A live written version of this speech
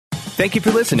Thank you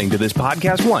for listening to this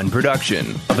Podcast One production.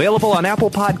 Available on Apple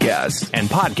Podcasts and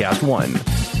Podcast One.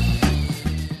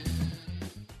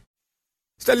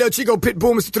 It's that little Chico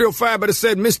Pitbull, Mr. 305, but it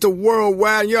said Mr.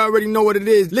 Worldwide. You already know what it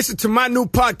is. Listen to my new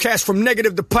podcast, From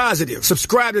Negative to Positive.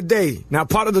 Subscribe today. Now,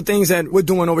 part of the things that we're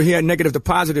doing over here at Negative to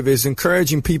Positive is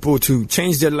encouraging people to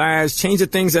change their lives, change the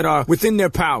things that are within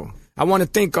their power. I want to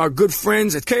thank our good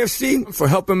friends at KFC for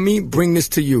helping me bring this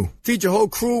to you. Feed your whole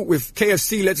crew with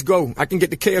KFC. Let's go. I can get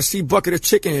the KFC bucket of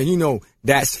chicken, and you know,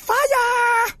 that's fire.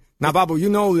 Now, Babu, you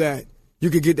know that you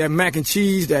could get that mac and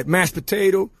cheese, that mashed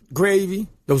potato, gravy,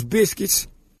 those biscuits.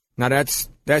 Now, that's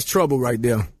trouble right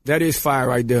there. That is fire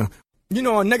right there. You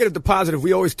know, on Negative to Positive,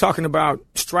 we always talking about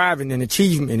striving and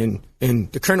achievement,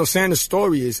 and the Colonel Sanders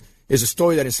story is a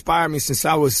story that inspired me since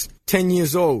I was 10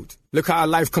 years old. Look how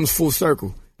life comes full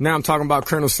circle. Now I'm talking about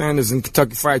Colonel Sanders and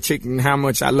Kentucky Fried Chicken and how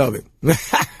much I love it.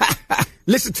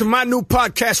 Listen to my new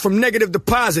podcast, From Negative to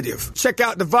Positive. Check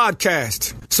out the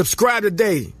vodcast. Subscribe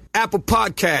today. Apple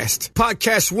Podcast,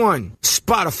 Podcast One,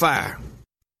 Spotify.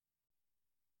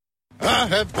 I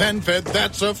have PenFed,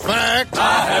 that's a fact.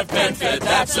 I have PenFed,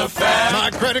 that's a fact.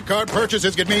 My credit card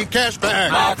purchases get me cash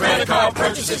back. My credit card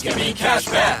purchases get me cash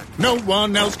back. No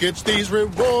one else gets these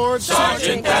rewards.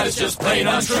 Sergeant, that is just plain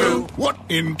untrue. What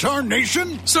in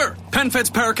tarnation? Sir, PenFed's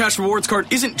Paracash Rewards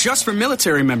Card isn't just for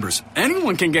military members.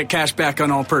 Anyone can get cash back on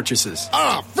all purchases.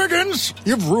 Ah, Figgins,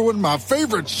 you've ruined my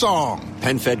favorite song.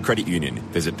 PenFed Credit Union.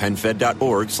 Visit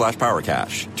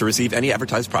PenFed.org/PowerCash. To receive any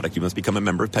advertised product, you must become a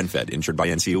member of PenFed, insured by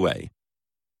NCUA.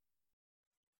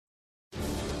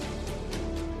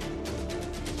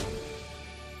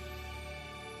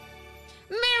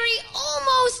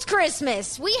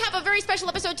 Christmas. We have a very special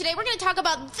episode today. We're going to talk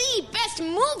about the best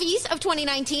movies of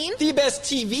 2019. The best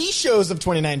TV shows of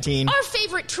 2019. Our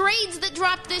favorite trades that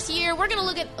dropped this year. We're going to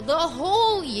look at the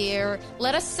whole year.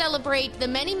 Let us celebrate the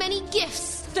many, many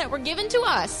gifts that were given to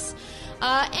us.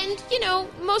 And, you know,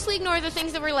 mostly ignore the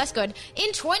things that were less good.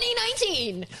 In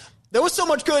 2019... There was so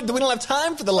much good that we don't have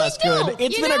time for the less good.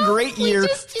 It's been a great year.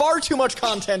 Far too much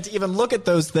content to even look at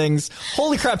those things.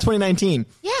 Holy crap, 2019.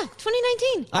 Yeah,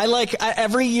 2019.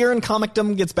 Every year in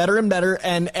comicdom gets better and better,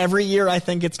 and every year I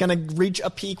think it's going to reach a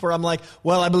peak where I'm like,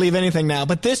 well, I believe anything now.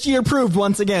 But this year proved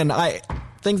once again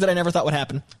things that I never thought would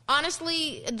happen.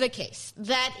 Honestly, the case.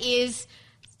 That is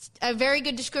a very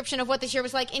good description of what this year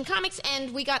was like in comics,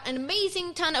 and we got an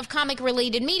amazing ton of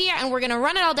comic-related media, and we're going to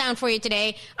run it all down for you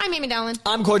today. I'm Amy Dallin.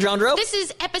 I'm Corey Jandro. This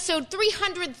is episode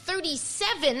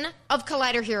 337 of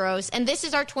Collider Heroes, and this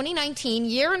is our 2019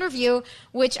 year in review,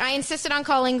 which I insisted on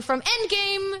calling From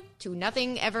Endgame to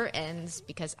Nothing Ever Ends,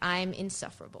 because I'm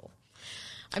insufferable.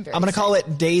 I'm going to call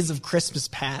it Days of Christmas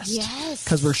Past. Yes.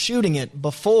 Because we're shooting it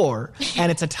before,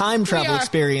 and it's a time travel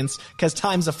experience, because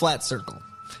time's a flat circle.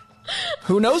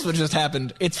 Who knows what just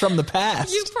happened? It's from the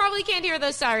past. You probably can't hear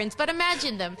those sirens, but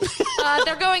imagine them.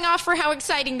 They're going off for how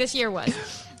exciting this year was.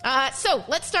 So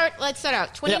let's start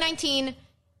out. 2019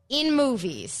 in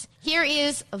movies. Here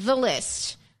is the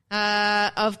list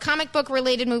of comic book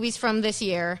related movies from this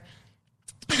year.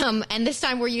 And this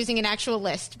time we're using an actual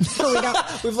list, so we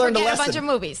don't We've learned forget a lesson. bunch of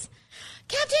movies.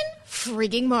 Captain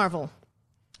Frigging Marvel.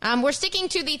 We're sticking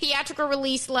to the theatrical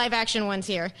release live action ones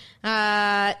here.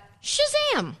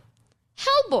 Shazam.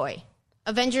 Hellboy,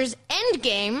 Avengers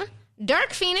Endgame,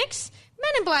 Dark Phoenix,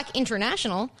 Men in Black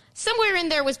International. Somewhere in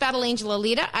there was Battle Angel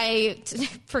Alita. I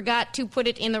forgot to put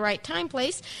it in the right time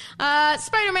place.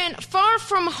 Spider-Man Far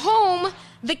From Home,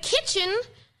 The Kitchen,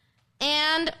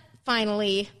 and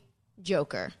finally,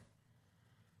 Joker.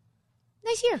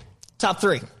 Nice year. Top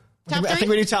three. I think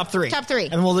we do top three. Top three.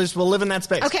 And we'll live in that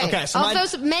space. Okay. So of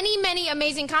those many, many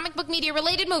amazing comic book media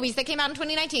related movies that came out in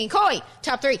 2019. Coy,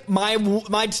 top three. My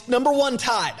number one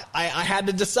tied. I had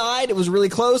to decide. It was really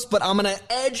close, but I'm going to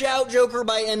edge out Joker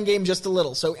by Endgame just a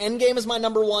little. So Endgame is my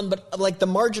number one, but like the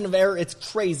margin of error, it's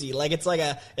crazy. Like it's like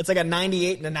a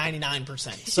 98 and a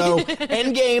 99%. So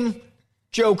Endgame,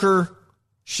 Joker,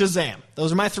 Shazam.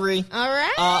 Those are my three. All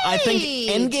right. I think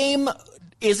Endgame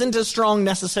isn't as strong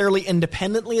necessarily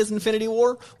independently as Infinity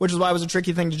War, which is why it was a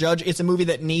tricky thing to judge. It's a movie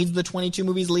that needs the 22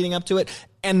 movies leading up to it,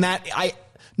 and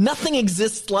nothing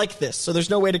exists like this, so there's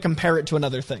no way to compare it to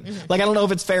another thing. Mm-hmm. Like, I don't know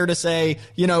if it's fair to say,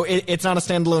 you know, it's not a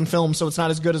standalone film, so it's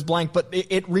not as good as blank, but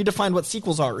it redefined what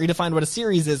sequels are, redefined what a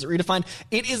series is,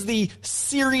 it is the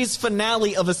series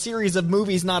finale of a series of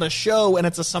movies, not a show, and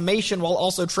it's a summation while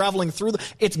also traveling through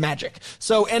it's magic.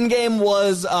 So Endgame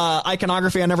was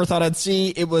iconography I never thought I'd see.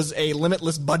 It was a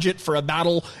limitless budget for a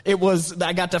battle.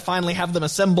 I got to finally have them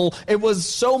assemble. It was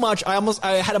so much.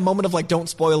 I had a moment of like, don't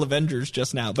spoil Avengers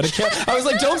just now, but I was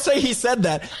like, Don't say he said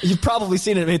that. You've probably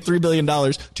seen it. It made $3 billion,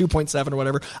 2.7 or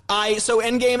whatever. So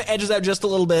Endgame edges out just a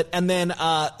little bit, and then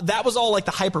that was all like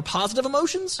the hyper positive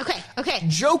emotions. Okay.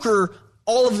 Joker,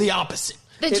 all of the opposite.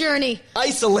 The journey.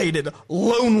 Isolated,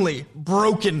 lonely,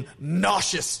 broken,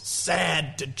 nauseous,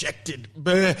 sad, dejected.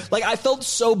 Bleh. Like, I felt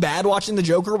so bad watching The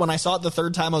Joker. When I saw it the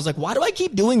third time, I was like, why do I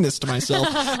keep doing this to myself?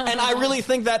 And I really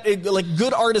think that,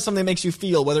 good art is something that makes you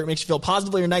feel. Whether it makes you feel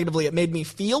positively or negatively, it made me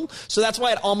feel. So that's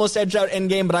why it almost edged out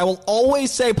Endgame. But I will always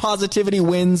say positivity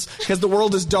wins because the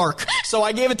world is dark. So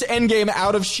I gave it to Endgame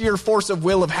out of sheer force of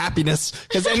will of happiness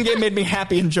because Endgame made me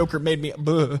happy and Joker made me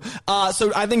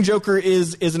so I think Joker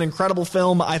is an incredible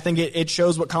film. I think it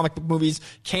shows what comic book movies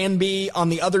can be. On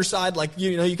the other side, like,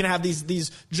 you can have these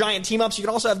giant team ups. You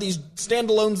can also have these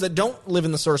standalones that don't live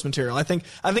in the source material. I think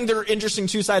they're interesting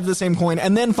two sides of the same coin.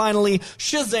 And then finally,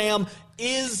 Shazam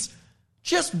is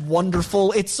just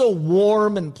wonderful. It's so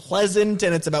warm and pleasant,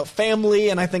 and it's about family,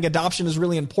 and I think adoption is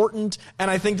really important.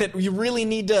 And I think that you really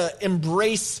need to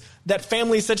embrace that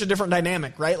family is such a different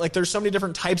dynamic, right? Like, there's so many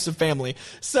different types of family.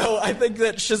 So I think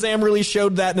that Shazam really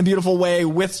showed that in a beautiful way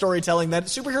with storytelling, that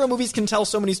superhero movies can tell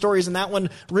so many stories, and that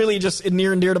one really just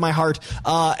near and dear to my heart.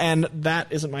 And that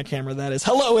isn't my camera. That is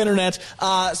hello, Internet.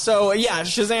 So yeah,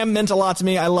 Shazam meant a lot to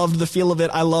me. I loved the feel of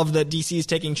it. I love that DC's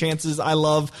taking chances. I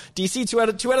love DC 2 out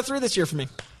of 3 this year for me.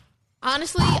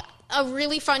 Honestly, a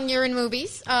really fun year in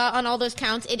movies on all those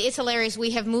counts. It is hilarious.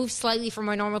 We have moved slightly from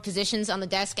our normal positions on the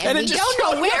desk, and we don't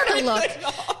know where to look.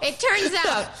 It turns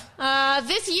out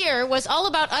this year was all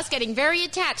about us getting very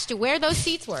attached to where those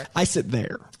seats were. I sit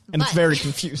there, and it's very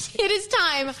confusing. It is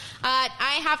time.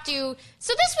 I have to...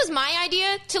 So this was my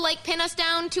idea, to pin us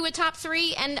down to a top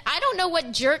 3, and I don't know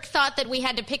what jerk thought that we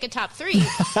had to pick a top 3.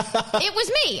 It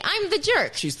was me. I'm the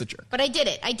jerk. She's the jerk. But I did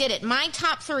it. My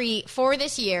top 3 for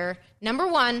this year, number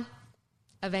 1...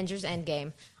 Avengers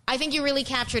Endgame. I think you really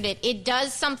captured it. It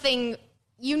does something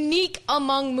unique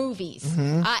among movies.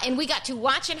 Mm-hmm. And we got to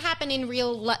watch it happen in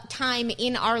real time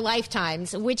in our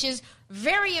lifetimes, which is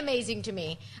very amazing to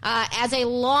me. As a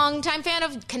longtime fan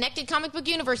of connected comic book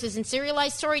universes and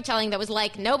serialized storytelling that was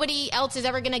like, nobody else is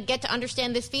ever going to get to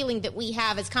understand this feeling that we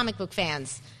have as comic book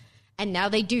fans. And now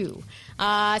they do.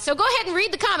 So go ahead and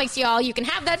read the comics, y'all. You can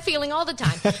have that feeling all the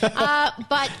time.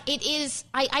 But it is,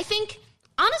 I think...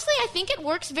 Honestly, I think it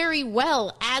works very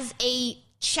well as a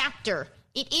chapter.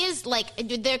 It is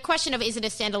the question of, is it a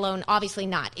standalone? Obviously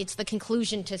not. It's the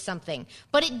conclusion to something.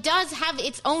 But it does have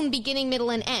its own beginning, middle,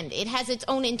 and end. It has its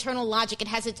own internal logic. It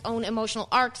has its own emotional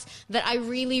arcs that I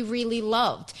really, really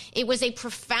loved. It was a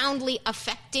profoundly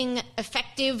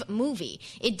effective movie.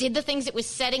 It did the things it was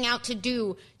setting out to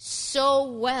do so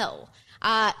well.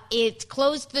 It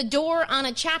closed the door on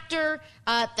a chapter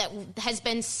that has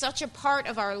been such a part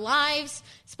of our lives.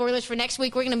 Spoilers for next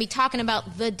week. We're going to be talking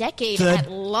about the decade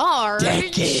at large.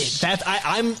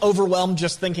 I'm overwhelmed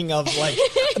just thinking of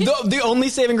the only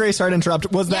saving grace. Sorry to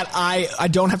interrupt. Was that I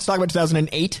don't have to talk about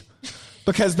 2008.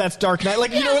 Because that's Dark Knight.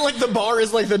 The bar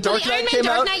is the Dark Knight came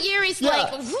out. Dark Knight year is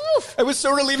woof. It was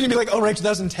so relieving to be oh, right,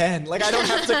 2010. I don't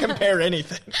have to compare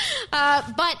anything.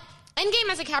 But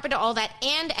Endgame as a capper to all that,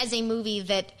 and as a movie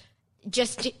that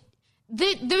just...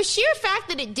 The sheer fact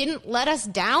that it didn't let us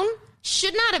down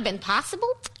should not have been possible.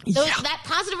 That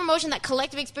positive emotion, that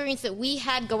collective experience that we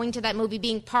had going to that movie,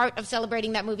 being part of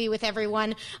celebrating that movie with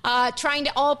everyone, trying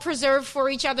to all preserve for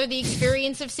each other the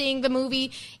experience of seeing the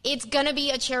movie, it's going to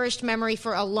be a cherished memory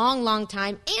for a long, long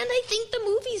time. And I think the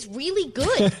movie's really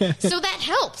good. So that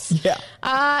helps. Yeah.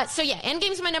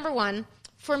 Endgame's my number 1.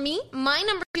 For me, my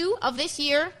number 2 of this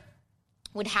year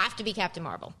would have to be Captain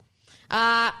Marvel.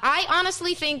 I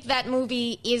honestly think that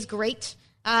movie is great.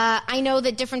 I know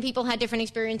that different people had different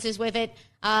experiences with it.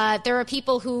 There are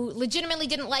people who legitimately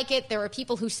didn't like it. There are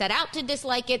people who set out to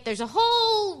dislike it. There's a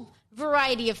whole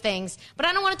variety of things. But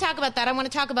I don't want to talk about that. I want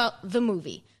to talk about the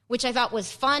movie, which I thought was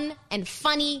fun and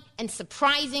funny and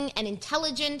surprising and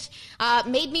intelligent,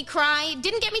 made me cry,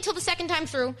 didn't get me till the second time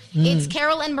through. It's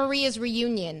Carol and Maria's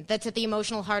reunion that's at the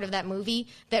emotional heart of that movie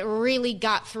that really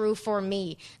got through for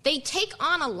me. They take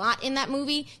on a lot in that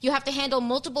movie. You have to handle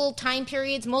multiple time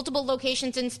periods, multiple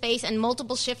locations in space, and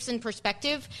multiple shifts in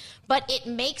perspective, but it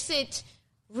makes it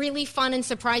really fun and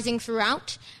surprising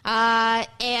throughout.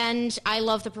 And I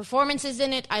love the performances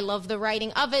in it. I love the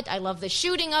writing of it. I love the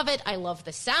shooting of it. I love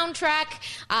the soundtrack.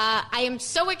 I am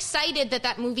so excited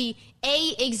that movie,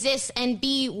 A, exists, and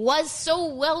B, was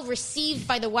so well received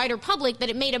by the wider public that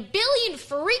it made $1 billion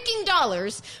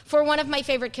freaking for one of my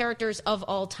favorite characters of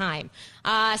all time.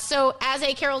 So as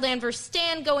a Carol Danvers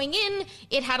stan going in,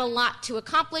 it had a lot to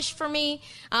accomplish for me.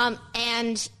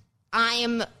 And I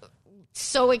am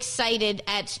so excited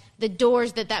at the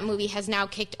doors that movie has now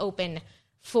kicked open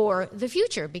for the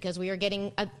future, because we are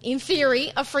getting, in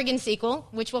theory, a friggin' sequel,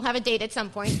 which will have a date at some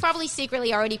point, probably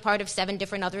secretly already part of 7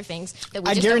 different other things that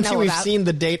we just don't know about. I guarantee we've seen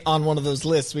the date on one of those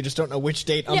lists. We just don't know which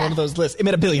date on one of those lists. It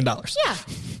made $1 billion.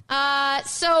 Yeah.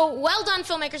 So, well done,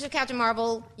 filmmakers of Captain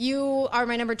Marvel. You are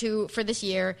my number 2 for this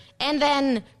year. And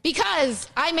then, because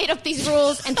I made up these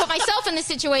rules and put myself in this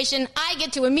situation, I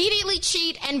get to immediately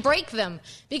cheat and break them,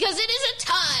 because it is a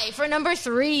tie for number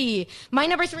 3. My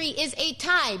number 3 is a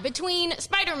tie between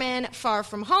Spider-Man Far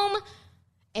From Home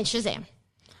and Shazam,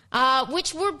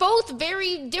 which were both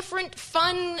very different,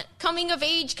 fun,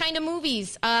 coming-of-age kind of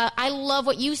movies. I love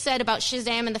what you said about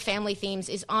Shazam, and the family themes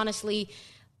is honestly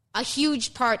a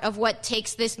huge part of what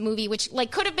takes this movie, which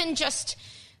could have been just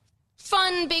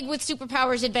fun, big with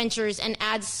superpowers adventures, and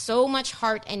adds so much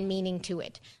heart and meaning to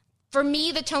it. For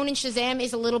me, the tone in Shazam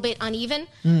is a little bit uneven,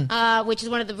 which is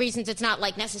one of the reasons it's not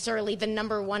necessarily the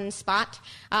number 1 spot.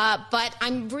 But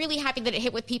I'm really happy that it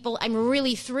hit with people. I'm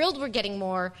really thrilled we're getting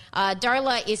more.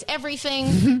 Darla is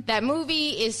everything. That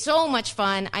movie is so much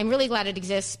fun. I'm really glad it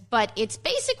exists. But it's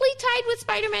basically tied with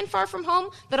Spider-Man Far From Home,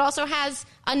 that also has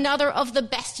another of the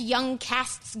best young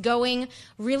casts going.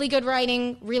 Really good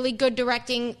writing, really good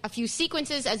directing, a few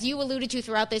sequences, as you alluded to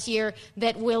throughout this year,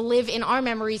 that will live in our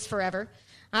memories forever.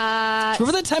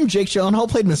 Remember that time Jake Gyllenhaal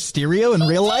played Mysterio in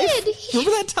real life?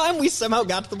 Remember that time we somehow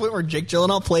got to the point where Jake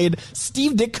Gyllenhaal played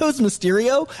Steve Ditko's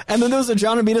Mysterio, and then there was a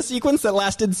John Romita sequence that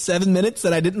lasted 7 minutes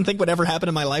that I didn't think would ever happen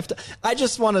in my lifetime? I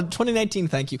just wanted 2019,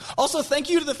 thank you. Also, thank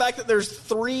you to the fact that there's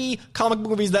 3 comic book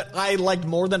movies that I liked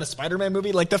more than a Spider-Man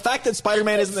movie. The fact that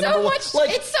Spider-Man isn't the number 1. It's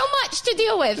so much to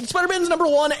deal with. Spider-Man's number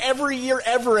 1 every year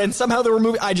ever, and somehow there were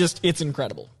movies. It's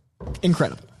incredible.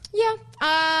 Incredible. Yeah.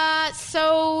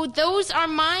 So those are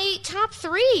my top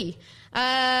 3. There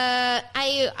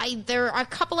are a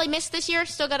couple I missed this year.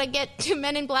 Still got to get to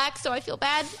Men in Black, so I feel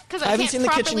bad because I haven't seen The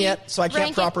Kitchen yet, so I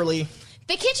can't properly.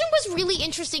 The Kitchen was really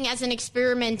interesting as an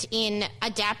experiment in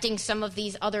adapting some of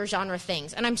these other genre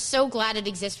things, and I'm so glad it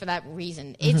exists for that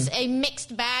reason. It's a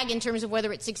mixed bag in terms of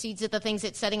whether it succeeds at the things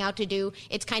it's setting out to do.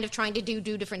 It's kind of trying to do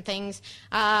different things.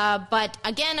 But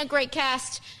again, a great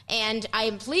cast, and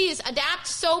please adapt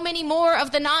so many more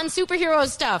of the non-superhero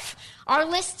stuff. Our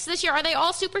lists this year, are they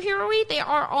all superhero-y? They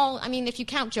are all, if you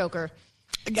count Joker.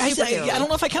 I don't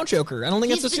know if I count Joker. I don't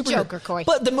think it's a superhero. Joker, Coy.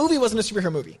 But the movie wasn't a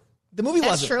superhero movie. The movie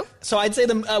wasn't. That's true. So I'd say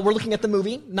we're looking at the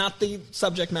movie, not the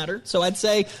subject matter. So I'd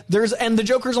say and the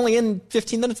Joker's only in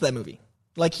 15 minutes of that movie.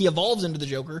 He evolves into the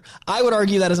Joker. I would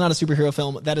argue that is not a superhero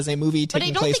film. That is a movie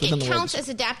taking place within the world. But I don't think it counts as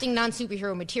adapting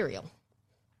non-superhero material.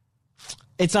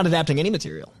 It's not adapting any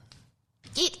material.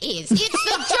 It is. It's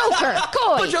the Joker,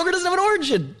 Coy. But Joker doesn't have an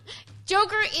origin.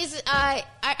 Joker is, I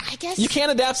guess. You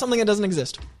can't adapt something that doesn't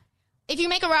exist. If you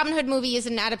make a Robin Hood movie, is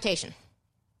it an adaptation?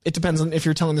 It depends on if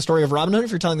you're telling the story of Robin Hood, if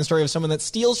you're telling the story of someone that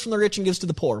steals from the rich and gives to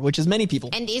the poor, which is many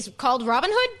people. And is called Robin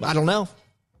Hood? I don't know.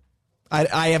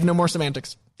 I have no more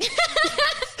semantics. The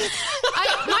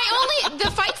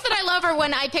fights that I love are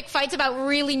when I pick fights about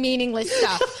really meaningless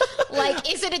stuff.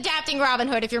 Is it adapting Robin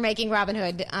Hood if you're making Robin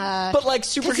Hood? But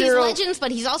superhero... He's legends, but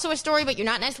he's also a story, but you're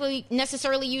not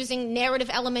necessarily using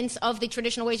narrative elements of the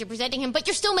traditional ways you're presenting him, but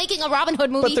you're still making a Robin Hood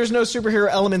movie. But there's no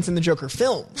superhero elements in the Joker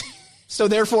film. So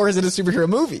therefore, is it a superhero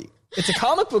movie? It's a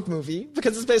comic book movie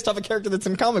because it's based off a character that's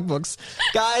in comic books.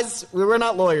 Guys, we're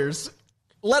not lawyers.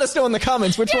 Let us know in the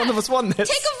comments which one of us won this.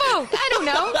 Take a vote. I don't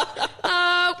know.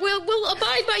 We'll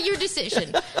abide by your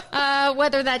decision,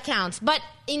 whether that counts. But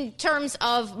in terms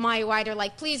of my wider,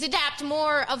 please adapt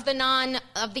more of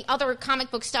the other comic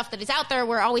book stuff that is out there.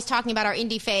 We're always talking about our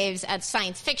indie faves as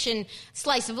science fiction,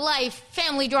 slice of life,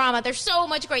 family drama. There's so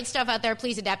much great stuff out there.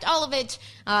 Please adapt all of it.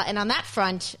 And on that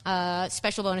front,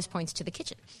 special bonus points to The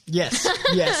Kitchen. Yes.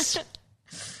 Yes.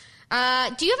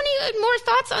 Do you have any more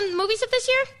thoughts on movies of this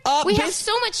year? We have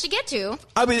so much to get to.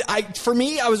 For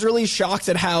me, I was really shocked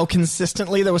at how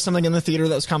consistently there was something in the theater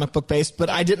that was comic book based, but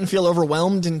I didn't feel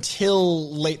overwhelmed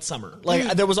until late summer.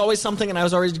 There was always something, and I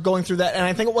was always going through that, and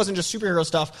I think it wasn't just superhero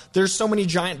stuff. There's so many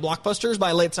giant blockbusters.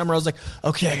 By late summer, I was like,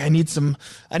 okay, I need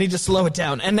to slow it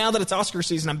down. And now that it's Oscar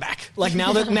season, I'm back.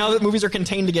 Now that movies are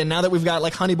contained again, now that we've got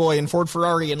Honey Boy and Ford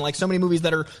Ferrari and so many movies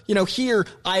that are, here,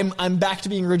 I'm back to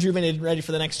being rejuvenated, ready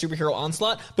for the next superhero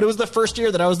onslaught. But it was the first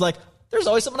year that I was like, there's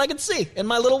always something I could see in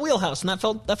my little wheelhouse, and that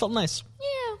felt nice.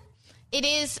 Yeah. It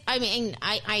is,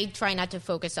 I try not to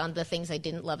focus on the things I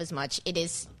didn't love as much. It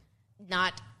is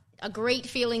not a great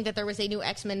feeling that there was a new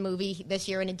X-Men movie this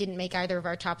year and it didn't make either of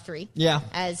our top 3. Yeah.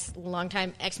 As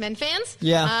longtime X-Men fans.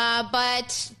 Yeah.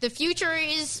 But the future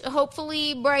is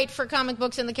hopefully bright for comic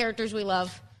books and the characters we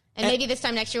love. And maybe this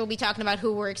time next year we'll be talking about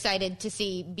who we're excited to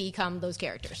see become those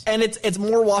characters. And it's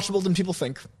more watchable than people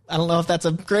think. I don't know if that's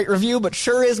a great review, but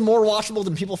sure is more watchable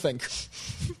than people think.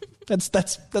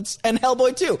 That's and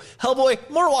Hellboy too. Hellboy,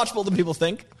 more watchable than people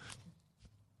think.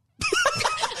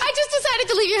 I just decided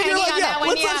to leave you hanging on that one.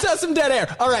 Let's have some dead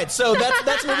air. All right, so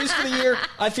that's movies for the year.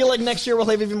 I feel like next year we'll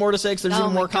have even more to say because there's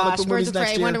even more comic book movies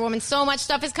next year. Wonder Woman, so much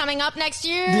stuff is coming up next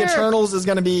year. The Eternals is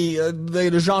going to be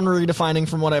the genre redefining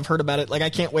from what I've heard about it. Like, I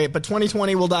can't wait. But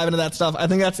 2020, we'll dive into that stuff. I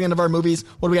think that's the end of our movies.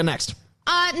 What do we got next?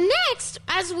 Next,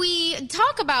 as we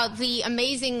talk about the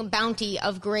amazing bounty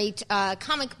of great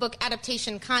comic book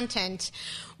adaptation content,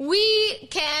 we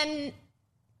can...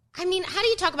 how do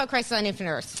you talk about Crisis on Infinite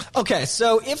Earths? Okay,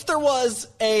 so if there was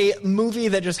a movie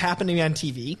that just happened to be on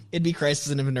TV, it'd be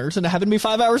Crisis on Infinite Earths, and it happened to be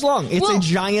 5 hours long. It's a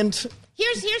giant...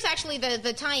 Here's actually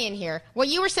the tie-in here. What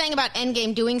you were saying about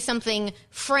Endgame doing something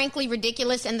frankly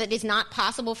ridiculous and that is not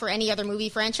possible for any other movie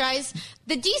franchise,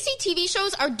 the DC TV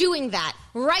shows are doing that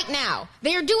right now.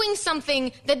 They are doing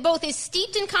something that both is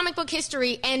steeped in comic book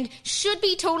history and should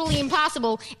be totally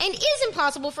impossible, and is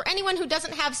impossible for anyone who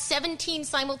doesn't have 17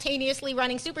 simultaneously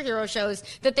running superhero shows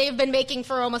that they've been making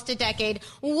for almost a decade.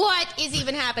 What is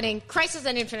even happening? Crisis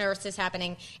on Infinite Earths is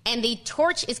happening, and the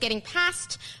torch is getting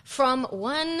passed from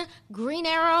one Green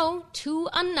Arrow to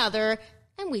another,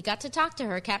 and we got to talk to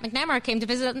her. Kat McNamara came to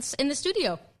visit us in the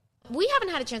studio. We haven't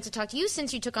had a chance to talk to you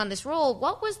since you took on this role.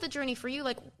 What was the journey for you?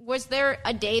 Like, was there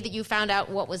a day that you found out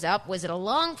what was up? Was it a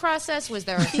long process? Was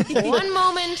there one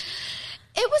moment?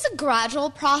 It was a gradual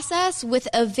process with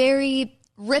a very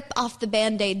rip off the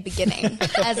Band-Aid beginning,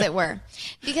 as it were.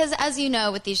 Because as you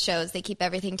know, with these shows, they keep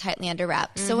everything tightly under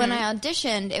wraps. Mm-hmm. So when I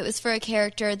auditioned, it was for a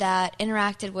character that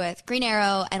interacted with Green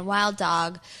Arrow and Wild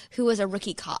Dog, who was a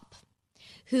rookie cop.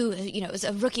 Who, is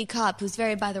a rookie cop who's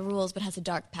very by the rules but has a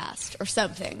dark past or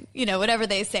something. Whatever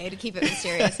they say to keep it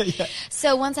mysterious. Yeah.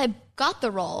 So once I got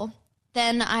the role,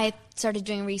 then I started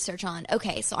doing research on,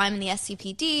 okay, so I'm in the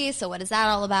SCPD, so what is that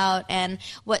all about? And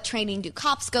what training do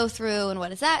cops go through? And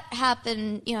what does that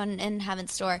happen, and have in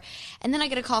store? And then I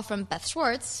get a call from Beth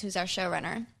Schwartz, who's our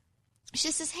showrunner. She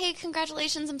says, hey,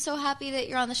 congratulations, I'm so happy that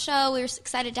you're on the show. We're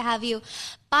excited to have you.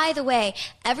 By the way,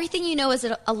 everything you know is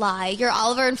a lie. You're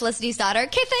Oliver and Felicity's daughter.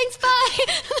 Okay, thanks, bye.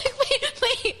 I'm like,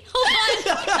 wait, hold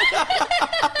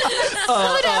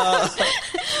on. Slow down.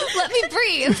 Let me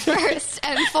breathe first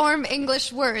and form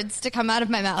English words to come out of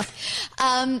my mouth.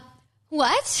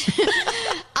 What?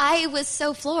 I was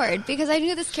so floored because I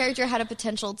knew this character had a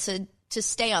potential to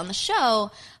stay on the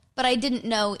show, but I didn't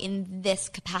know in this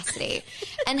capacity.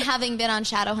 And having been on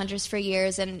Shadowhunters for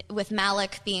years, and with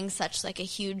Malik being such like a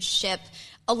huge ship,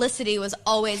 Olicity was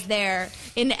always there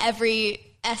in every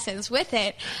essence with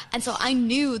it. And so I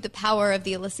knew the power of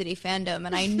the Olicity fandom,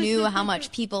 and I knew how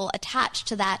much people attached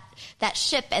to that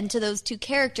ship and to those two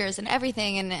characters and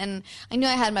everything. And I knew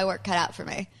I had my work cut out for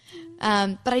me.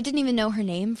 But I didn't even know her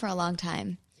name for a long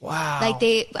time. Wow.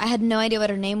 I had no idea what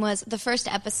her name was. The first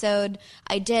episode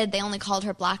I did, they only called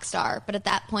her Black Star. But at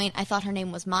that point, I thought her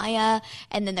name was Maya.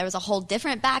 And then there was a whole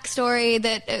different backstory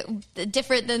that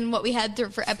different than what we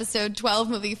had for episode 12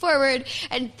 moving forward.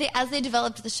 And as they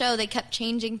developed the show, they kept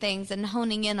changing things and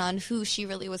honing in on who she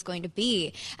really was going to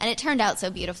be. And it turned out so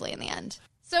beautifully in the end.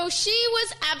 So she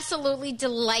was absolutely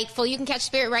delightful. You can catch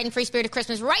Spirit Riding Free Spirit of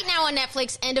Christmas right now on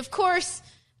Netflix. And of course,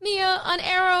 Mia on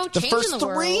Arrow, the changing first the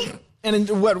world. Three?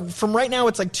 And from right now,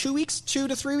 it's like 2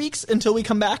 to 3 weeks until we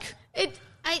come back?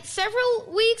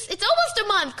 Several weeks. It's almost a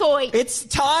month, Coy. It's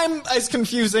time is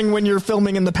confusing when you're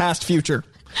filming in the past future.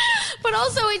 But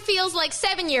also it feels like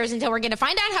 7 years until we're going to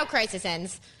find out how Crisis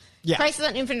ends. Yeah. Crisis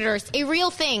on Infinite Earths, a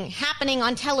real thing happening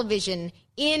on television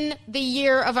in the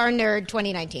year of our nerd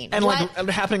 2019. And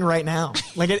happening right now.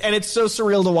 And it's so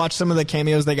surreal to watch some of the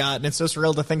cameos they got, and it's so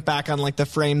surreal to think back on the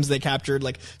frames they captured,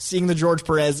 seeing the George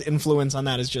Perez influence on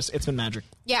that is just, it's been magic.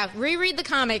 Yeah, reread the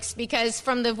comics, because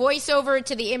from the voiceover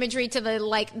to the imagery to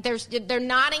they're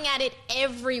nodding at it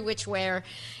every which way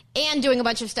and doing a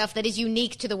bunch of stuff that is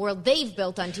unique to the world they've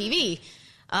built on TV.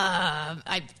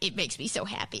 It makes me so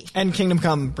happy. And Kingdom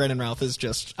Come Brandon Routh is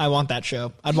just, I want that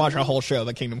show. I'd watch a whole show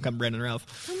about Kingdom Come Brandon Routh.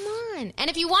 Come on. And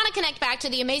if you want to connect back to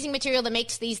the amazing material that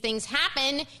makes these things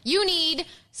happen, you need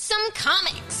some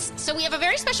comics. So we have a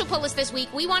very special pull list this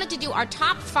week. We wanted to do our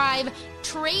top 5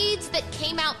 trades that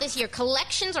came out this year,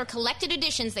 collections or collected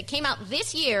editions that came out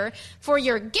this year for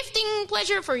your gifting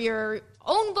pleasure, for your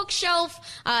own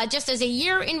bookshelf, just as a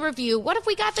year in review. What have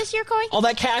we got this year, Coy? All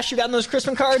that cash you got in those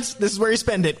Christmas cards, this is where you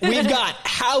spend it. We've got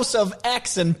House of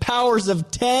X and Powers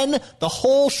of 10, the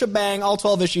whole shebang, all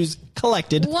 12 issues,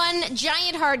 collected. One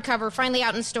giant hardcover finally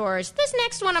out in stores. This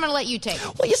next one I'm going to let you take.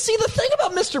 Well, you see, the thing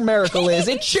about Mr. Miracle is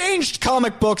it changed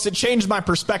comic books, it changed my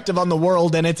perspective on the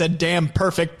world, and it's a damn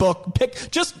perfect book.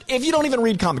 Just if you don't even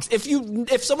read comics,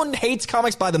 if someone hates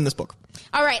comics, buy them this book.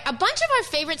 All right, a bunch of our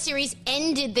favorite series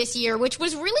ended this year, which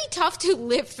was really tough to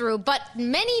live through, but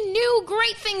many new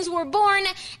great things were born,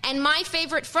 and my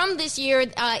favorite from this year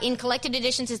in collected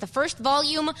editions is the first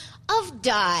volume of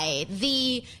Die,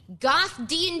 the goth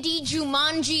D&D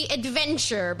Jumanji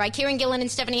adventure by Kieran Gillen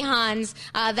and Stephanie Hans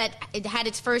that it had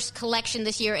its first collection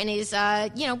this year and is,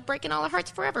 breaking all our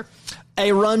hearts forever.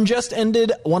 A run just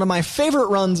ended, one of my favorite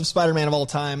runs of Spider-Man of all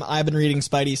time. I've been reading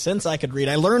Spidey since I could read.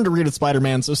 I learned to read with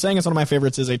Spider-Man, so saying it's one of my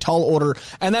favorites is a tall order,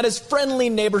 and that is Friendly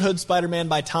Neighborhood Spider-Man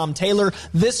by Tom Taylor.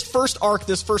 This first arc,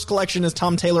 this first collection is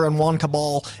Tom Taylor and Juan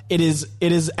Cabal. It is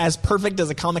as perfect as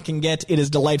a comic can get. It is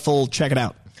delightful. Check it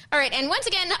out. All right, and once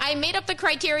again, I made up the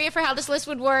criteria for how this list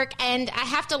would work, and I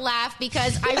have to laugh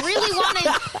because I really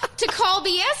wanted to call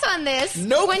BS on this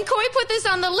when Coy put this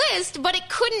on the list, but it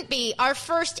couldn't be our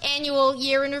first annual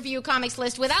year in review comics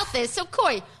list without this. So,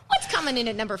 Coy, what's coming in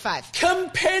at number 5?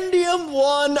 Compendium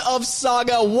 1 of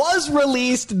Saga was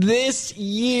released this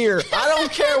year. I don't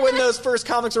care when those first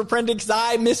comics were printed because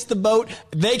I missed the boat.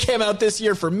 They came out this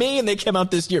year for me, and they came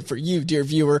out this year for you, dear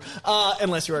viewer.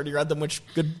 Unless you already read them, which,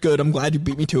 good. I'm glad you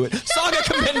beat me to it. Saga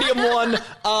Compendium 1,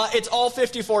 it's all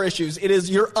 54 issues.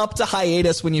 You're up to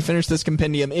hiatus when you finish this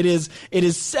compendium. It is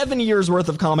 7 years worth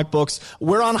of comic books.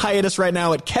 We're on hiatus right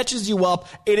now. It catches you up.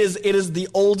 It is the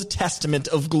Old Testament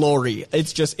of glory.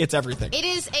 It's everything. It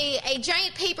is a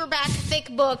giant paperback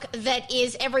thick book that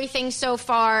is everything so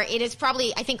far. It is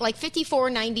probably, I think, like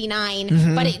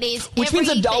 $54.99, but it is which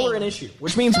everything. Means $1 an issue,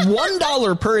 which means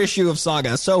 $1 per issue of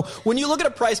Saga. So when you look at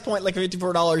a price point like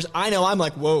 $54, I know I'm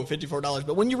like, whoa, $54.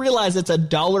 But when you realize it's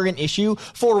 $1 an issue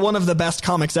for one of the best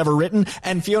comics ever written,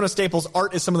 and Fiona Staples'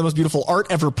 art is some of the most beautiful art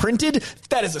ever printed,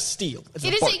 that is a steal. It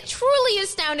is a truly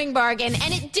astounding bargain,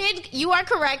 and it did, you are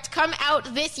correct, come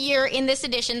out this year in this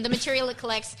edition. The material it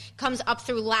collects comes up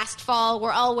through last fall.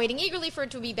 We're all waiting eagerly for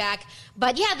it to be back.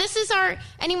 But yeah, this is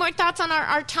any more thoughts on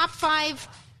our top 5?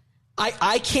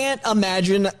 I can't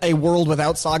imagine a world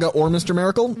without Saga or Mr.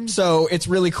 Miracle, so it's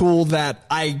really cool that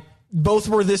both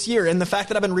were this year, and the fact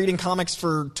that I've been reading comics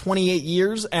for 28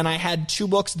 years and I had 2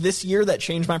 books this year that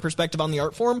changed my perspective on the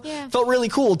art form felt really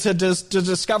cool to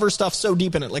discover stuff so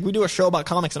deep in it. Like, we do a show about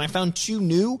comics, and I found 2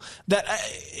 new that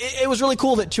it was really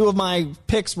cool that 2 of my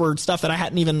picks were stuff that I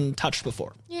hadn't even touched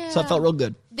before. Yeah. So it felt real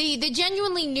good. The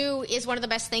genuinely new is one of the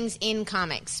best things in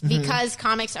comics because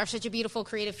comics are such a beautiful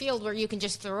creative field where you can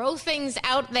just throw things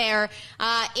out there.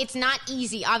 It's not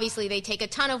easy. Obviously, they take a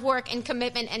ton of work and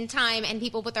commitment and time, and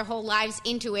people put their whole lives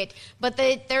into it. But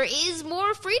there is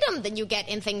more freedom than you get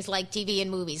in things like TV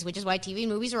and movies, which is why TV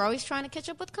and movies are always trying to catch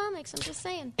up with comics. I'm just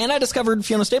saying. And I discovered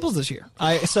Fiona Staples this year.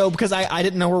 Because I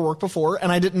didn't know her work before,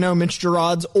 and I didn't know Mitch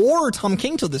Gerads or Tom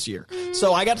King till this year.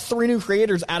 So I got 3 new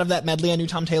creators out of that medley. I knew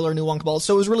Tom Taylor, knew Juan Cabal.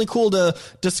 So it was really cool to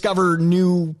discover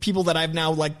new people that I've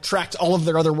now tracked all of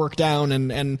their other work down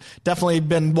and definitely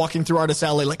been walking through Artist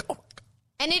Alley like, oh.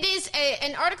 And it is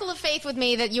an article of faith with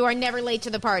me that you are never late to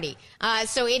the party.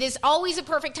 So it is always a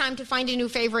perfect time to find a new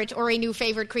favorite or a new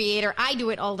favorite creator. I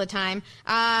do it all the time.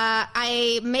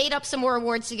 I made up some more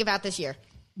awards to give out this year.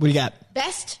 What do you got?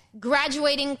 Best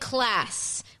Graduating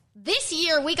Class. This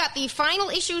year, we got the final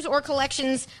issues or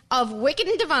collections of Wicked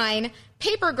and Divine,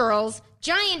 Paper Girls,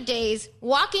 Giant Days,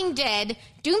 Walking Dead.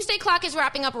 Doomsday Clock is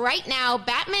wrapping up right now.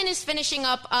 Batman is finishing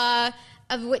up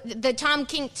Tom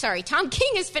King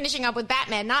is finishing up with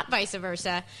Batman, not vice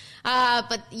versa.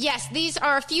 But yes, these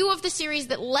are a few of the series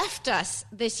that left us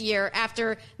this year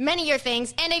after many year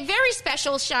things. And a very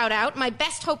special shout out, my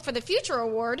Best Hope for the Future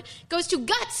award, goes to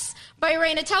Guts by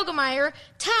Raina Telgemeier,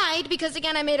 tied, because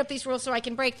again, I made up these rules so I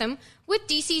can break them, with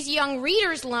DC's Young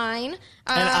Readers line.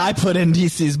 And I put in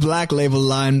DC's Black Label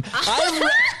line.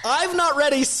 I've not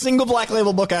read a single Black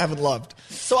Label book I haven't loved.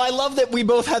 So I love that we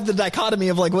both have the dichotomy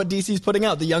of what DC's putting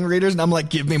out, the Young Readers, and I'm like,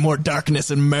 give me more darkness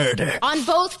and murder. On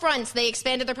both fronts, they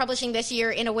expanded their publishing this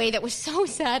year in a way that was so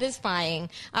satisfying.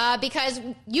 Because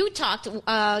you talked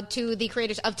to the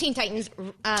creators of Teen Titans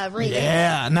Raven.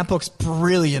 Yeah, and that book's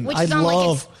brilliant. Which is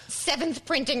on its 7th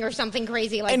printing or something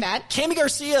crazy like that. Cami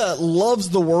Garcia loves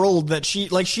the world that she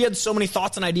had so many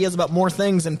thoughts and ideas about more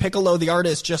things, and Piccolo, the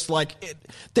artist,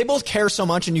 they both care so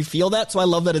much, and you feel that, so I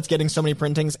love that it's getting so many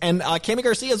printings. And Cami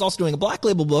Garcia is also doing a Black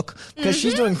Label book because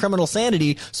she's doing Criminal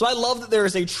Sanity, so I love that there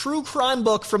is a true crime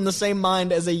book from the same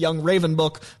mind as a Young Raven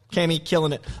book. Cami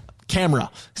killing it.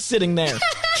 Camera sitting there.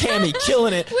 Cami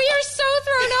killing it. We are so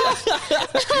thrown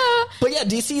But yeah,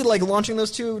 DC like launching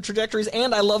those two trajectories,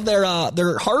 and I love their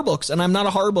horror books. And I'm not a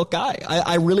horror book guy.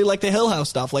 I really like the Hill House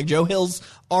stuff. Like Joe Hill's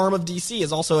arm of DC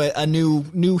is also a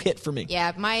new hit for me.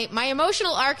 Yeah, my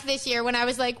emotional arc this year when I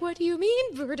was like, what do you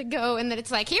mean Vertigo? And then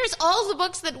it's like, here's all the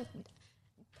books that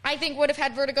I think would have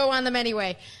had Vertigo on them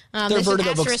anyway. There's an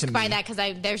asterisk by that because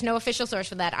there's no official source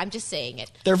for that. I'm just saying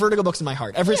it. They're Vertigo books in my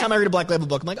heart. Every time I read a Black Label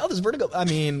book, I'm like, oh, there's Vertigo. I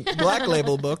mean, Black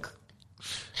Label book.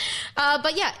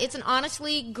 But yeah, it's an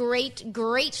honestly great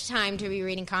time to be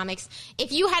reading comics.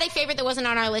 If you had a favorite that wasn't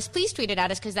on our list, please tweet it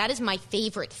at us because that is my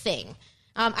favorite thing.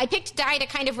 I picked Die to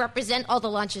kind of represent all the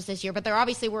launches this year, but there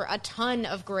obviously were a ton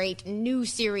of great new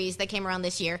series that came around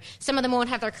this year. Some of them won't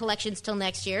have their collections till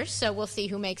next year, so we'll see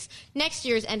who makes next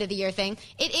year's end of the year thing.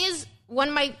 It is one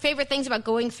of my favorite things about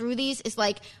going through these is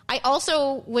like, I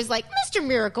also was like, Mr.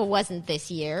 Miracle wasn't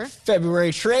this year.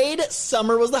 February trade,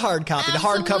 summer was the hard copy.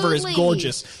 Absolutely. The hardcover is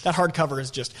gorgeous. That hardcover is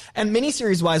just, and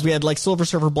miniseries wise, we had like Silver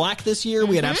Surfer Black this year.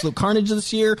 We had Absolute Carnage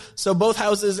this year. So both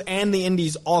houses and the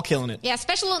indies all killing it. Yeah,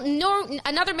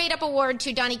 another made up award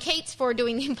to Donny Cates for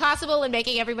doing the impossible and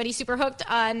making everybody super hooked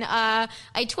on a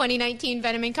 2019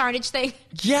 Venom and Carnage thing.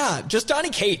 Yeah, just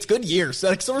Donny Cates. Good year. So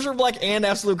like Silver Surfer Black and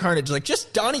Absolute Carnage. Like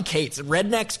just Donny Cates.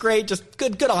 Redneck's great. Just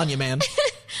good on you, man.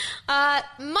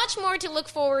 Much more to look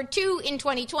forward to in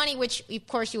 2020, which, of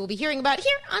course, you will be hearing about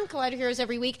here on Collider Heroes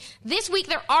every week. This week,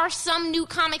 there are some new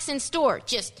comics in store,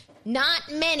 just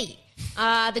not many.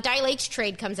 The Die Lakes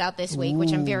trade comes out this week,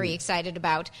 which I'm very excited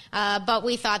about. But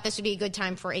we thought this would be a good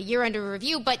time for a year under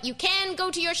review. But you can go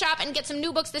to your shop and get some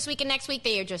new books this week and next week.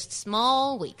 They are just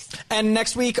small weeks. And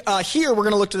next week, here, we're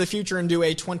going to look to the future and do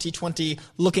a 2020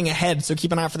 looking ahead. So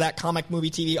keep an eye out for that. Comic,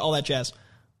 movie, TV, all that jazz.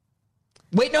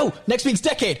 Wait, no, next week's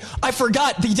decade. I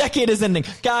forgot the decade is ending.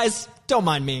 Guys, don't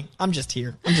mind me. I'm just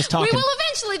here. I'm just talking. We will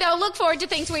eventually, though, look forward to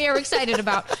things we are excited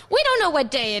about. We don't know what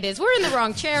day it is. We're in the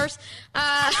wrong chairs.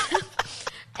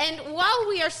 And while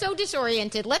we are so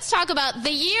disoriented, let's talk about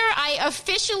the year I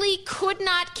officially could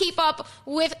not keep up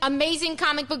with amazing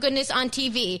comic book goodness on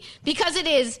TV, because it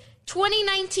is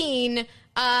 2019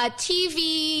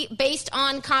 TV based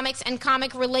on comics and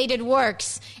comic-related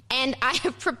works. And I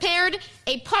have prepared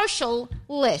a partial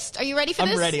list. Are you ready for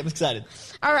this? I'm ready. I'm excited.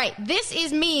 All right. This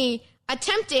is me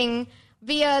attempting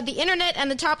via the internet and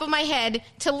the top of my head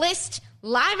to list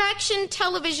live-action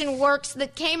television works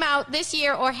that came out this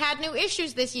year or had new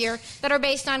issues this year that are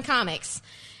based on comics.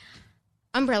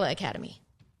 Umbrella Academy.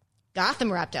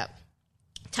 Gotham wrapped up.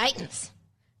 Titans.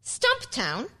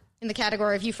 Stumptown, in the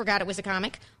category of You Forgot It Was a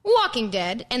Comic. Walking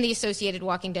Dead and the associated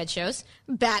Walking Dead shows.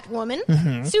 Batwoman.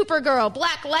 Supergirl.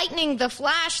 Black Lightning. The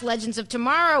Flash. Legends of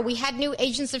Tomorrow. We had new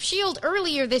Agents of S.H.I.E.L.D.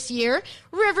 earlier this year.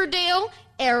 Riverdale.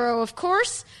 Arrow, of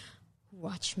course.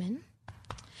 Watchmen.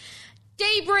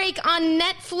 Daybreak on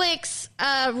Netflix,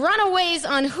 Runaways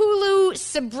on Hulu.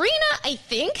 Sabrina, I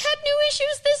think, had new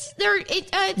issues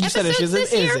episodes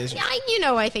this year.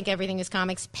 I think everything is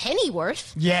comics.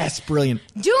 Pennyworth. Yes, brilliant.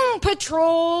 Doom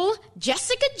Patrol.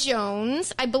 Jessica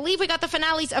Jones. I believe we got the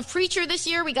finales of Preacher this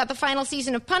year. We got the final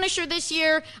season of Punisher this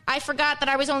year. I forgot that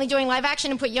I was only doing live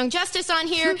action and put Young Justice on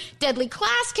here. Deadly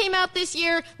Class came out this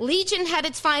year. Legion had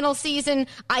its final season.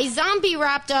 iZombie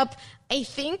wrapped up. I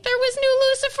think there was new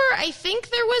Lucifer. I think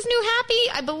there was new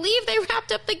Happy. I believe they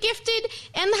wrapped up The Gifted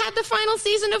and had the final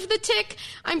season of The Tick.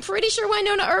 I'm pretty sure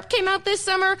Winona Earp came out this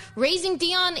summer. Raising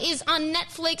Dion is on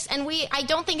Netflix, and I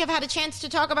don't think I've had a chance to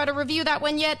talk about or review that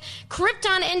one yet.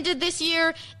 Krypton ended this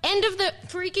year. End of the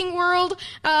Freaking World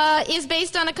is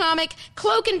based on a comic.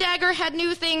 Cloak and Dagger had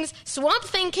new things. Swamp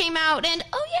Thing came out, and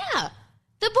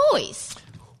The Boys.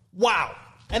 Wow.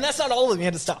 And that's not all of them. You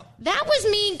had to stop. That was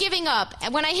me giving up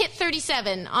when I hit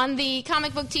 37 on the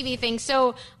comic book TV thing.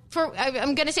 So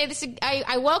I'm going to say this.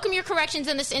 I welcome your corrections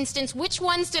in this instance. Which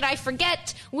ones did I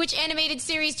forget? Which animated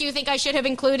series do you think I should have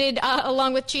included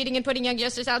along with cheating and putting Young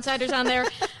Justice Outsiders on there?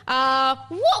 What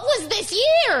was this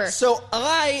year? So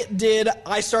I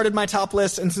started my top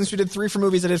list, and since we did 3 for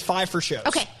movies, it is 5 for shows.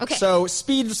 Okay. So the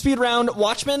speed round.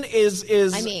 Watchmen is.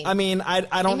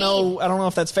 I don't know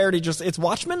if that's fair to just. It's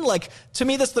Watchmen. Like, to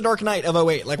me, that's the Dark Knight of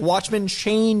 2008. Like, Watchmen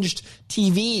changed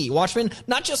TV. Watchmen,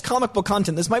 not just comic book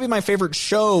content. This might be my favorite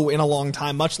show in a long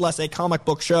time, much less a comic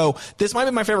book show. This might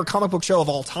be my favorite comic book show of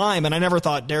all time, and I never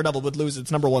thought Daredevil would lose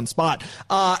its #1 spot.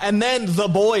 And then The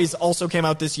Boys also came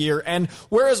out this year, and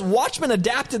whereas Watchmen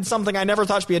adapted something I never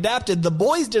thought should be adapted, The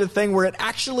Boys did a thing where it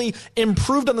actually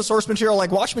improved on the source material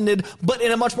like Watchmen did, but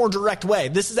in a much more direct way.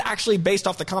 This is actually based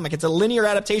off the comic. It's a linear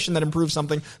adaptation that improves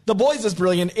something. The Boys is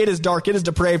brilliant. It is dark. It is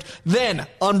depraved. Then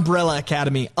Umbrella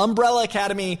Academy.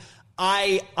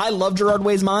 I love Gerard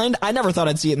Way's mind. I never thought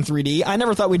I'd see it in 3D. I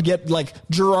never thought we'd get, like,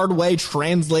 Gerard Way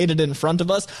translated in front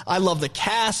of us. I love the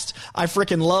cast. I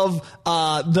freaking love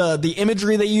the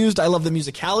imagery they used. I love the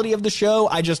musicality of the show.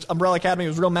 Umbrella Academy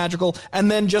was real magical.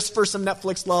 And then just for some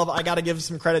Netflix love, I gotta give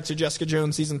some credit to Jessica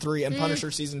Jones Season 3 and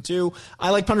Punisher Season 2. I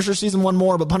like Punisher Season 1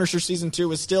 more, but Punisher Season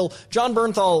 2 is still... John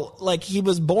Bernthal, like, he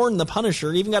was born the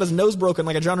Punisher. He even got his nose broken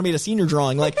like a John Romita Sr.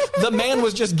 drawing. Like, the man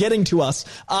was just getting to us.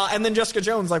 And then Jessica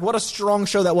Jones, like, what a strong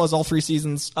show that was all 3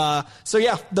 seasons. So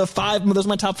yeah, those are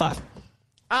my top 5.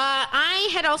 I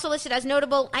had also listed as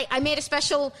notable, I made a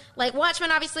special, like,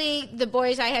 Watchmen, obviously, The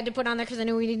Boys I had to put on there because I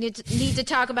knew we need to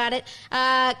talk about it.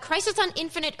 Crisis on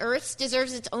Infinite Earths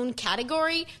deserves its own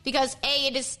category because, A,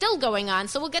 it is still going on,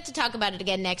 so we'll get to talk about it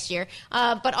again next year.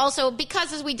 But also,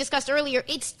 because, as we discussed earlier,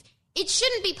 it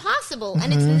shouldn't be possible,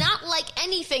 and it's not like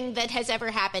anything that has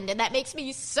ever happened, and that makes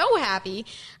me so happy.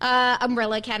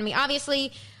 Umbrella Academy,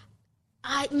 obviously.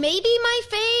 Maybe my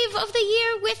fave of the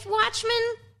year with Watchmen,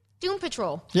 Doom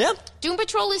Patrol. Yeah. Doom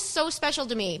Patrol is so special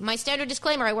to me. My standard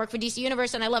disclaimer, I work for DC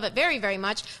Universe and I love it very, very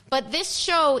much. But this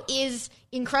show is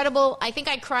incredible. I think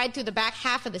I cried through the back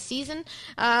half of the season.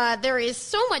 There is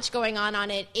so much going on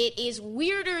it. It is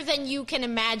weirder than you can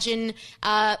imagine,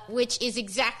 which is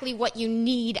exactly what you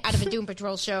need out of a Doom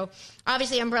Patrol show.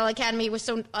 Obviously, Umbrella Academy was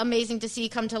so amazing to see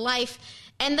come to life.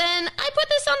 And then I put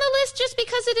this on the list just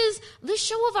because it is the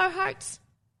show of our hearts.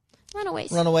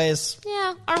 Runaways.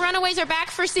 Yeah, our Runaways are back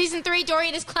for season 3.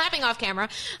 Dorian is clapping off camera.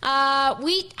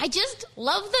 I just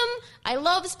love them. I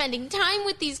love spending time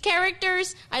with these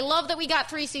characters. I love that we got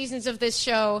 3 seasons of this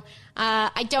show.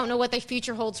 I don't know what the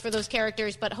future holds for those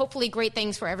characters, but hopefully great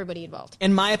things for everybody involved.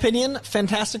 In my opinion,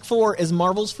 Fantastic Four is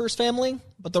Marvel's first family,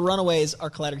 but the Runaways are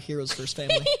Collider Heroes' first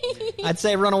family. I'd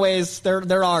say Runaways,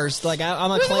 they're ours. Like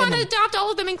I'm a We want to adopt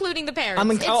all of them, including the parents.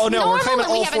 we're claiming all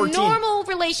 14. We have a normal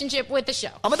relationship with the show.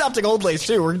 I'm adopting Old Lace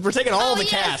too. We're taking all the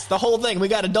cast, the whole thing. We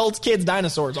got adults, kids,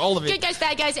 dinosaurs, all of it. Good guys,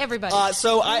 bad guys, everybody.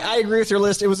 So I agree with your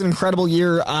list. It was an incredible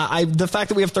year. The fact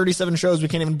that we have 37 shows, we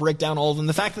can't even break down all of them.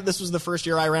 The fact that this was the first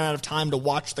year I ran out of time to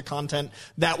watch the content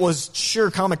that was sheer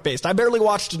comic based. I barely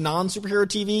watched non-superhero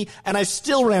TV, and I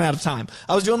still ran out of time.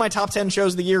 I was doing my top 10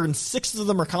 shows of the year, and 6 of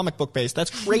them are comic book based.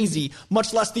 That's crazy.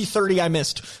 Much less the 30 I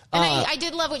missed. And I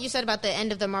did love what you said about the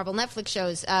end of the Marvel Netflix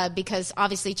shows, because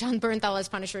obviously John Bernthal as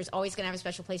Punisher is always going to have a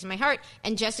special place in my heart,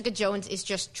 and Jessica Jones is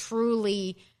just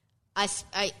truly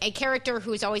a character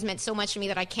who has always meant so much to me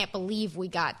that I can't believe we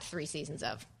got 3 seasons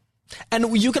of.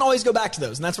 And you can always go back to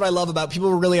those, and that's what I love about people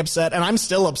were really upset, and I'm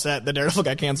still upset that Daredevil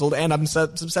got canceled, and I'm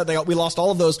upset that we lost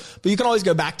all of those, but you can always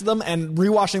go back to them, and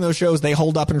rewatching those shows, they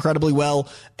hold up incredibly well,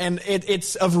 and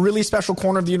it's a really special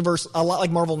corner of the universe, a lot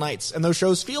like Marvel Knights, and those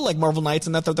shows feel like Marvel Knights,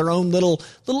 and that they're their own little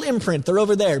imprint. They're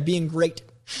over there being great.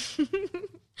 And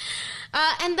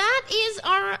that is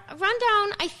our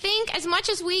rundown, I think, as much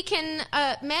as we can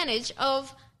manage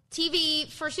of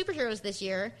TV for superheroes this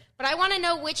year. But I want to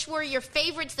know which were your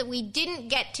favorites that we didn't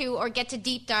get to or get to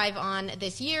deep dive on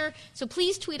this year. So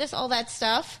please tweet us all that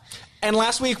stuff. And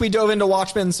last week we dove into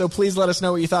Watchmen, so please let us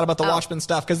know what you thought about the Watchmen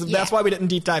stuff, because that's why we didn't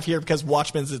deep dive here, because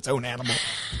Watchmen's its own animal.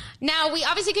 Now, we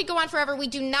obviously could go on forever. We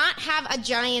do not have a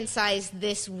giant size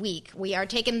this week. We are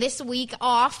taking this week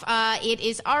off. It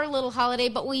is our little holiday,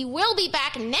 but we will be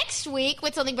back next week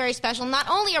with something very special. Not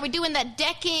only are we doing that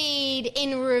decade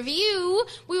in review,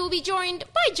 we will be joined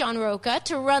by John Roca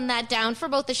to run that down for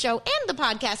both the show and the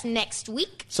podcast next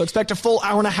week. So expect a full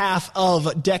hour and a half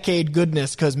of decade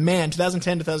goodness, because, man,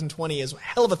 2010, 2020 is a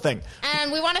hell of a thing.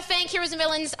 And we want to thank Heroes and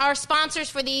Villains, our sponsors,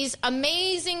 for these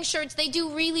amazing shirts. They do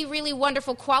really, really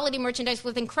wonderful quality merchandise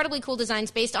with incredibly cool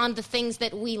designs based on the things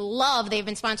that we love. They've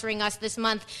been sponsoring us this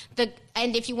month.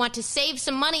 And if you want to save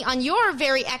some money on your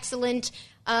very excellent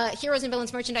Heroes and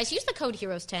Villains merchandise, use the code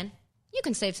HEROES10. You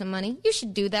can save some money. You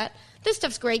should do that. This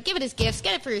stuff's great. Give it as gifts.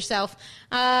 Get it for yourself.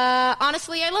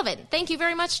 Honestly, I love it. Thank you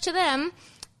very much to them.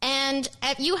 And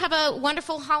you have a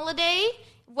wonderful holiday,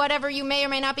 whatever you may or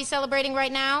may not be celebrating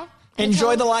right now.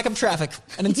 Enjoy the lack of traffic.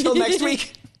 And until next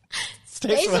week,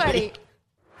 stay sweaty.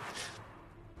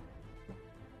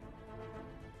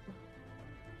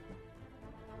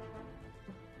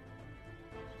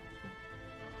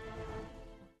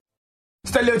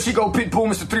 It's that little Chico Pitbull,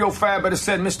 Mr. 305, better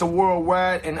said Mr.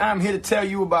 Worldwide, and I'm here to tell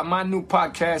you about my new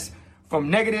podcast, From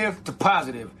Negative to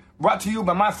Positive, brought to you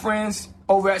by my friends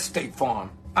over at State Farm.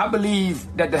 I believe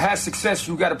that to have success,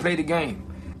 you got to play the game,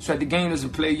 so that the game doesn't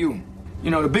play you.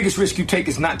 You know, the biggest risk you take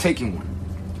is not taking one.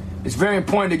 It's very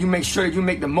important that you make sure that you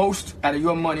make the most out of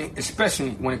your money,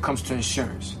 especially when it comes to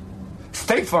insurance.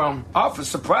 State Farm offers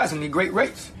surprisingly great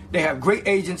rates. They have great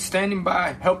agents standing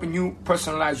by helping you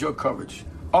personalize your coverage.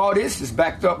 All this is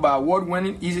backed up by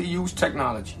award-winning, easy-to-use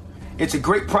technology. It's a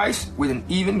great price with an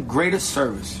even greater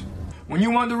service. When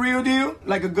you want the real deal,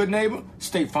 like a good neighbor,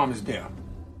 State Farm is there.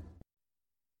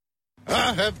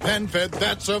 I have PenFed,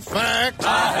 that's a fact.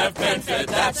 I have PenFed,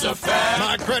 that's a fact.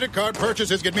 My credit card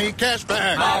purchases get me cash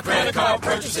back. My credit card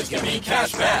purchases give me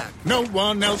cash back. No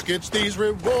one else gets these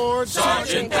rewards.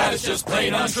 Sergeant, that is just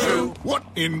plain untrue. What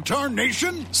in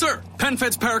tarnation? Sir,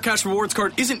 PenFed's PowerCash Rewards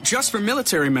Card isn't just for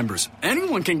military members.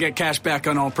 Anyone can get cash back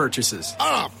on all purchases.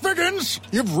 Ah, Figgins,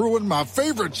 you've ruined my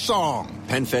favorite song.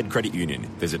 PenFed Credit Union.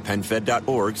 Visit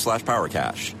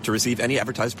PenFed.org/PowerCash. To receive any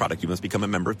advertised product, you must become a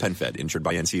member of PenFed, insured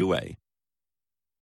by NCUA.